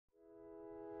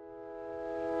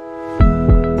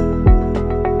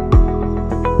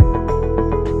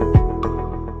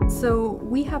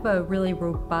have a really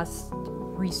robust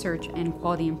research and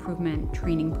quality improvement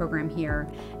training program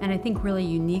here, and I think really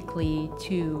uniquely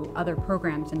to other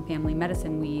programs in family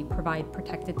medicine, we provide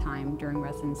protected time during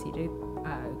residency to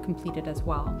complete it as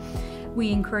well.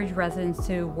 We encourage residents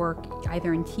to work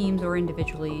either in teams or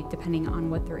individually, depending on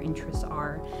what their interests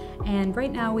are. And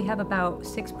right now we have about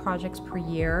 6 projects per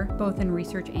year, both in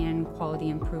research and quality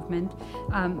improvement.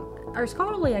 Our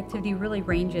scholarly activity really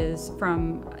ranges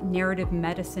from narrative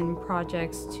medicine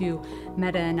projects to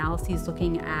meta-analyses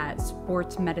looking at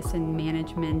sports medicine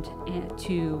management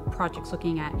to projects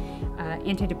looking at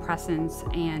antidepressants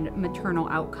and maternal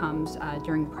outcomes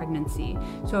during pregnancy.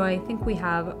 So I think we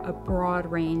have a broad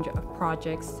range of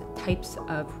projects, types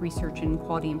of research and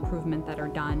quality improvement that are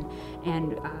done,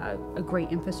 and a great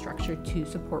infrastructure to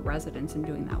support residents in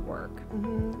doing that work.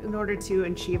 In order to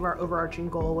achieve our overarching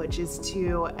goal, which is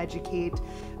to educate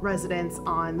residents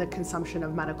on the consumption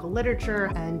of medical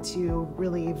literature and to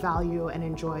really value and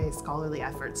enjoy scholarly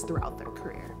efforts throughout their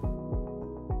career.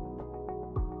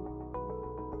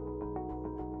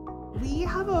 We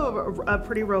have a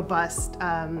pretty robust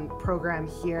program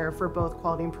here for both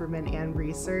quality improvement and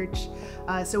research.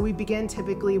 So we begin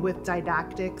typically with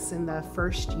didactics in the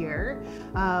first year,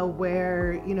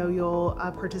 where you'll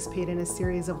participate in a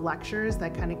series of lectures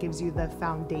that kind of gives you the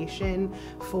foundation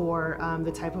for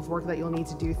the type of work that you'll need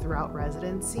to do throughout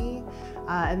residency.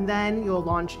 And then you'll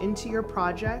launch into your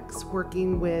projects,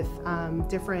 working with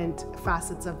different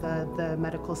facets of the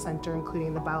medical center,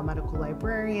 including the biomedical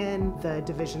librarian, the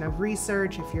division of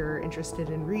research, if you're interested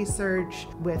in research,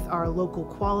 with our local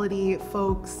quality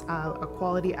folks, our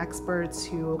quality experts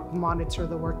who monitor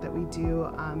the work that we do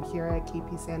here at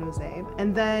KP San Jose.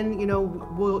 And then,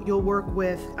 you'll work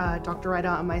with Dr.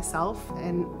 Ridout and myself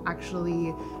and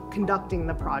actually conducting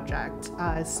the project.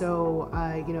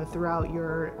 Throughout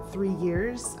your 3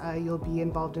 years, you'll be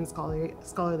involved in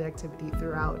scholarly activity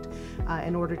throughout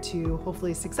in order to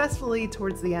hopefully successfully,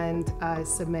 towards the end,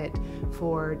 submit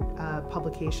for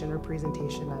publication or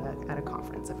presentation at a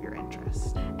conference of your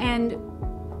interest. And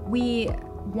we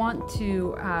want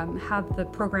to have the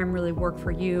program really work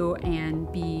for you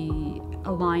and be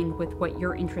aligned with what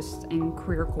your interests and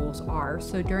career goals are.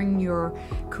 So during your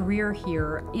career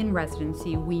here in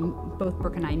residency, both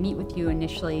Brooke and I meet with you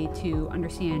initially to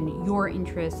understand your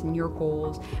interests and your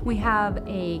goals. We have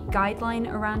a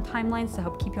guideline around timelines to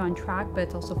help keep you on track, but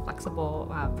it's also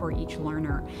flexible for each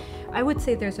learner. I would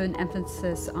say there's an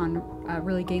emphasis on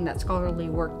really getting that scholarly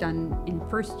work done in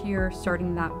first year,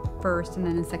 starting that first, and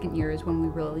then in second year is when we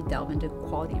really delve into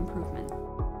quality improvement.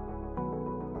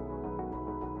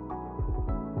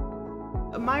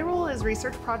 My role is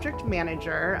research project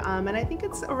manager, and I think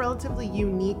it's a relatively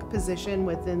unique position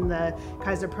within the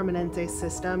Kaiser Permanente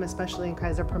system, especially in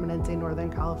Kaiser Permanente, Northern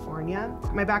California.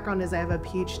 My background is I have a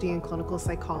PhD in clinical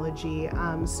psychology,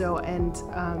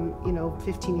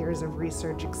 15 years of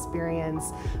research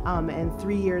experience, and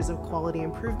 3 years of quality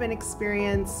improvement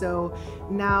experience. So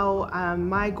now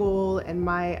my goal and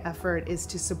my effort is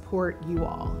to support you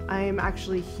all. I am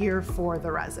actually here for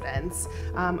the residents.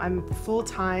 I'm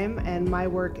full-time, and my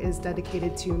work is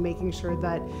dedicated to making sure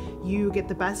that you get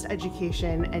the best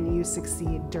education and you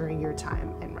succeed during your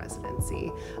time in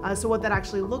residency. So what that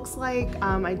actually looks like,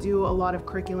 I do a lot of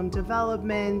curriculum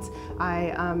development.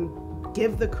 I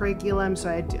give the curriculum, so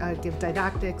I give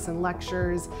didactics and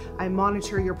lectures. I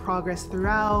monitor your progress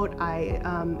throughout. I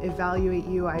evaluate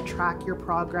you. I track your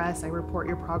progress. I report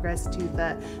your progress to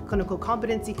the clinical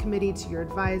competency committee, to your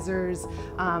advisors.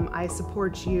 I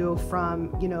support you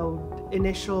from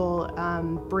initial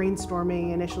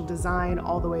brainstorming, initial design,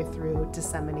 all the way through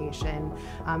dissemination.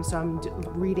 So I'm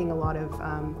reading a lot of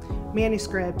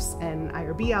manuscripts and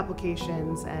IRB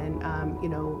applications, and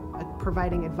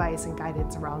providing advice and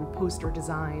guidance around poster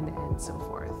design and so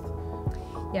forth.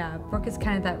 Yeah, Brooke is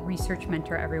kind of that research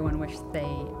mentor everyone wished they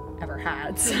ever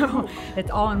had, so it's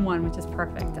all in one, which is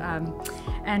perfect. And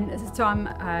so I'm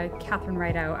Kathryn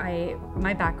Ridout.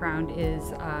 My background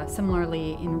is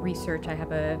similarly in research. I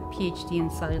have a PhD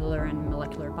in cellular and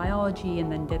molecular biology,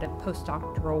 and then did a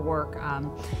postdoctoral work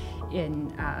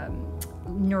in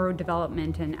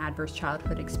neurodevelopment and adverse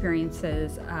childhood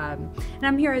experiences. And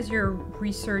I'm here as your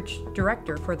research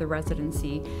director for the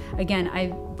residency. Again,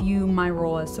 I view my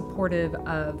role as supportive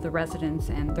of the residents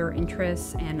and their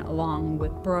interests, and along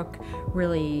with Brooke,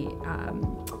 really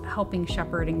helping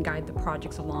shepherd and guide the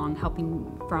projects along, helping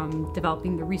from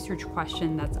developing the research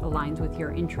question that aligns with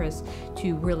your interests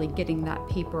to really getting that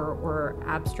paper or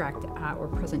abstract or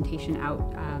presentation out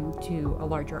to a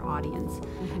larger audience.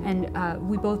 Mm-hmm. And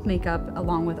we both make up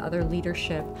along with other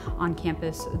leadership on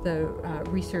campus, the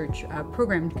research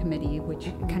program committee,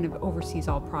 which kind of oversees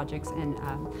all projects and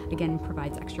again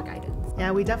provides extra guidance.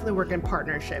 Yeah, we definitely work in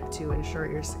partnership to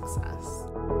ensure your success.